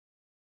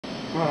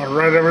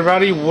Alright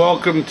everybody,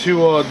 welcome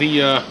to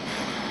the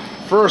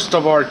first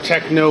of our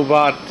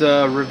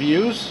Technobot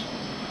reviews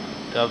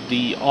of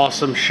the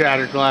awesome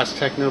Shattered Glass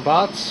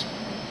Technobots.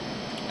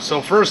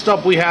 So first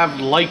up we have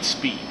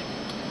Lightspeed.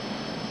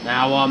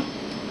 Now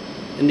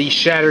in the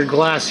Shattered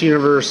Glass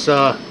universe,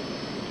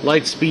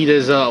 Lightspeed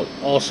is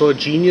also a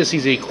genius.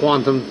 He's a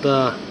quantum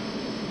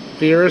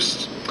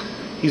theorist.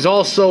 He's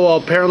also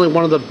apparently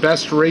one of the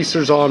best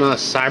racers on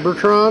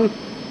Cybertron,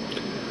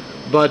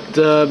 but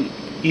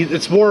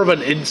it's more of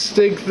an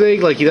instinct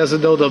thing. Like, he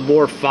doesn't know the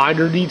more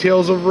finer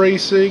details of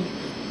racing.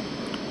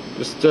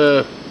 Just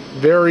a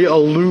very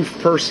aloof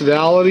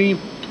personality,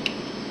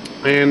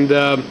 and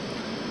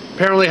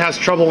apparently has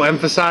trouble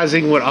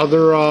emphasizing what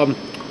other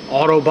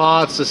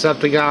Autobots,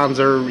 Decepticons,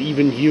 or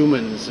even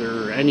humans,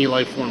 or any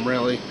life form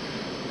really,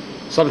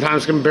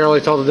 sometimes can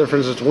barely tell the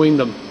difference between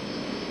them.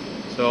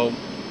 So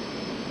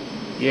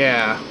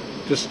yeah,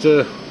 just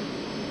a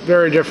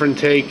very different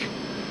take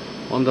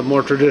on the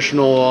more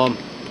traditional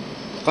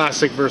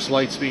classic versus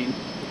Lightspeed.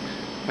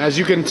 As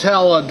you can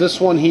tell, this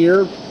one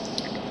here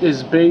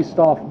is based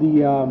off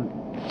the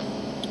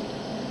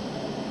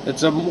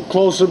it's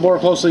more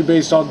closely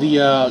based on the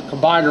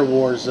Combiner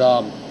Wars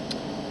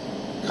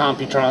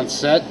Computron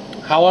set.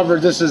 However,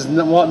 this is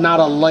not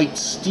a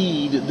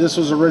Lightspeed. This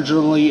was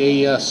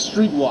originally a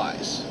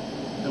Streetwise.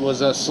 It was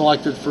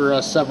selected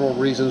for several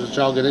reasons, which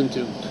I'll get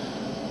into.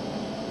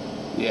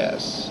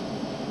 Yes,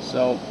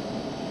 so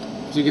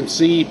as you can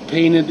see,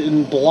 painted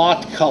in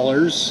blot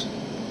colors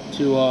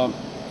to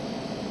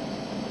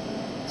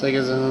it's like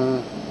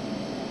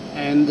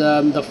and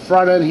the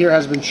front end here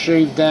has been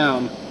shaved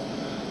down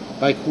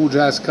by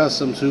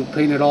Cooljazcustoms, who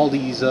painted all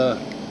these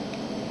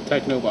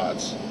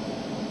Technobots. So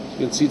you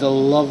can see the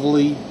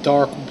lovely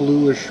dark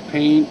bluish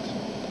paint.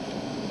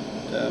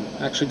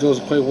 Actually goes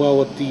quite well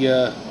with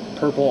the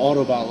purple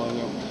Autobot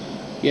logo.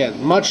 Yeah,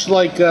 much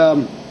like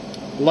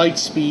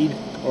Lightspeed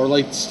or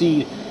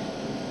Lightsteed,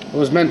 it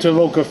was meant to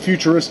evoke a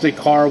futuristic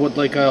car with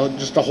like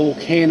just a whole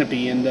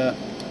canopy, and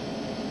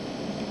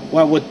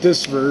went with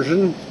this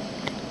version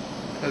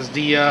as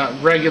the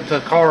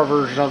regular car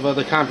version of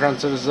the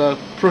Computron is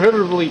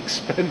prohibitively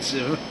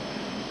expensive,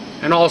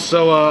 and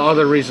also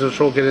other reasons which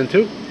we'll get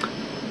into.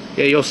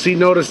 Yeah,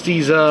 notice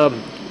these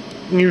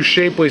new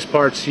Shapeways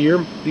parts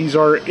here. These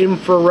are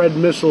infrared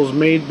missiles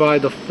made by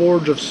the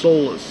Forge of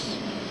Solus.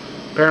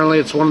 Apparently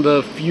it's one of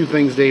the few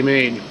things they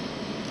made.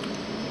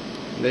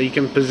 Now you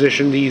can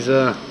position these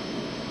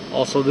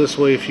also this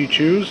way if you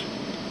choose,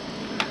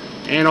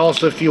 and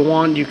also if you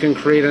want, you can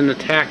create an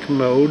attack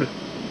mode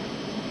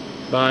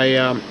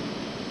by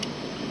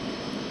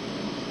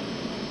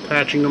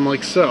patching them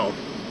like so.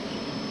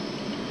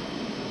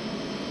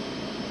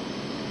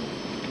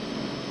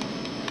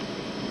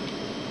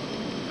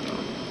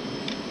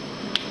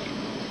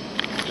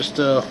 Just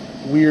a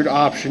weird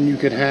option you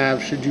could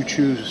have should you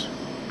choose.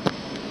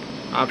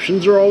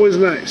 Options are always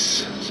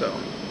nice. So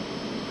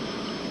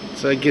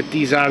I get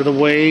these out of the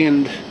way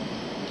and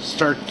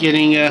start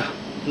getting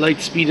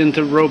Lightspeed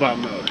into robot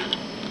mode.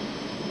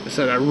 Like I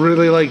said, I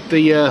really like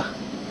the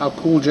how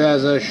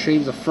Cooljazz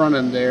shaved the front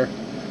end there.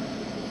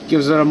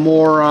 Gives it a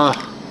more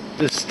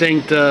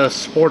distinct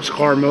sports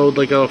car mode,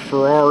 like a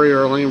Ferrari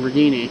or a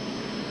Lamborghini.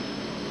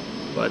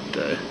 But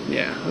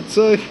yeah, let's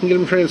get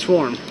him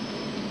transformed.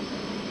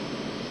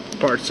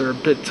 Parts are a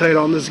bit tight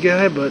on this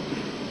guy, but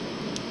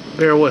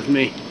bear with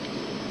me.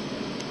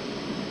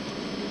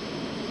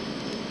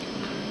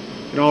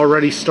 You can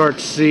already start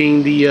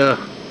seeing the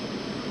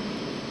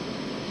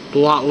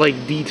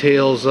blot-like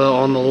details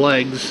on the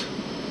legs.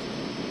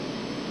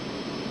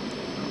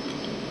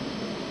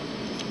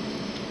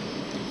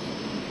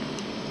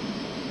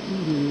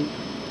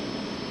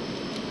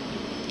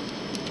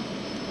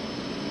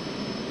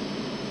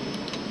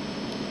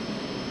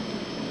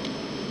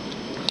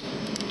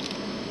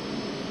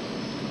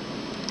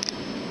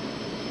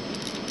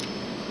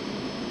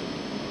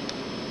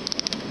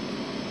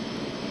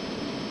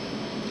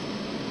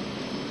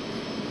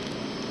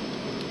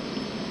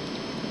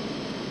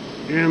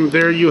 And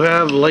there you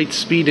have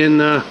Lightspeed in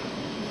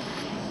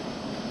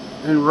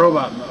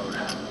robot mode.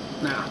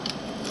 Now,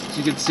 as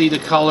you can see, the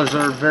colors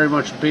are very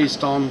much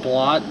based on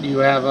blot. You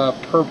have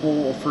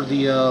purple for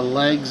the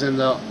legs and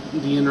the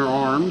inner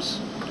arms.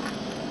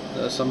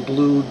 Some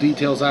blue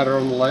details added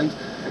on the legs.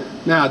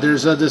 Now,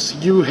 there's this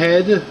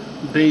U-head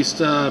based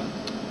on,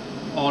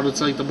 it's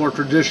like the more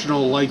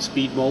traditional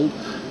Lightspeed mold.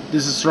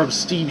 This is from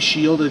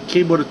Steamshield. It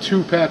came with a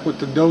 2-pack with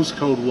the nose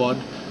code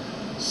one.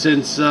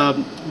 Since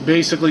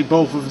basically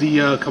both of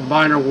the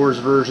Combiner Wars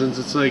versions,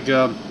 it's like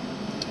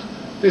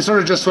they sort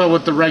of just went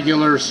with the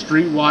regular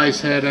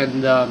Streetwise head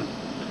and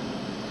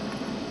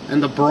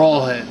the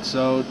Brawl head.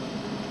 So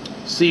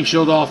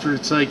Steamshield offered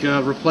its like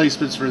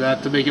replacements for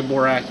that to make it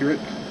more accurate.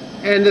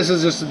 And this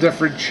is just a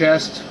different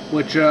chest,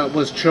 which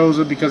was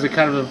chosen because it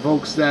kind of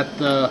evokes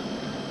that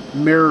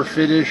mirror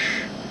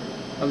finish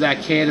of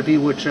that canopy,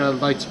 which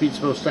Lightspeed's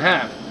supposed to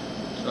have.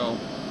 So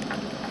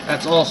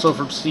that's also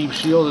from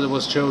Steamshield, and it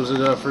was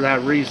chosen for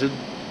that reason.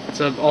 It's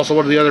also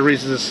one of the other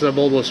reasons this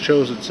mold was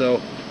chosen. So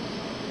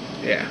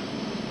yeah,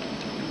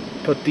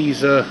 put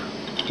these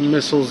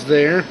missiles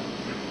there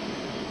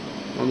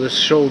on the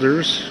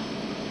shoulders,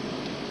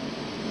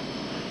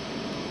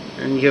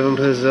 and give him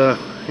his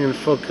hand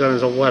foot gun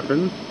as a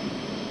weapon.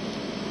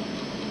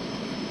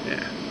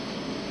 Yeah.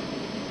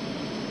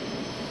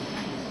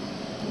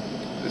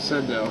 As I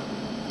said though,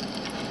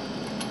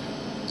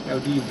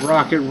 have the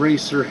rocket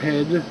racer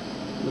head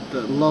with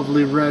the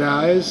lovely red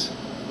eyes,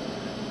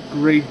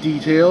 great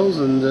details,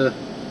 and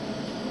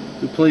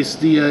we placed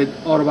the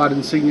Autobot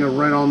insignia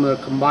right on the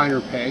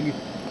combiner peg.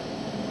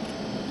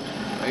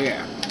 But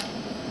yeah,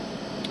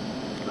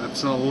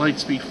 that's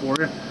Lightspeed for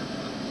you.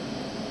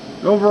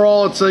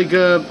 Overall, it's like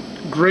a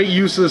great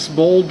use of this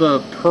mold.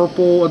 The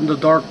purple and the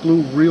dark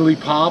blue really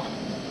pop,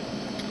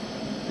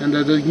 and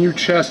the new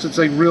chest, it's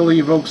like really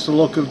evokes the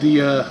look of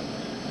the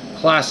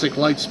classic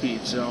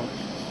Lightspeed. So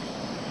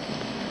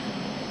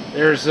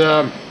there's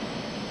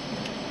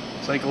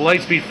it's like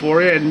Lightspeed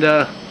for you,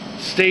 and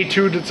stay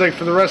tuned. It's like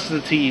for the rest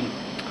of the team.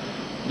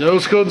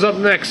 Nose code's up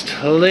next.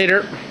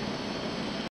 Later.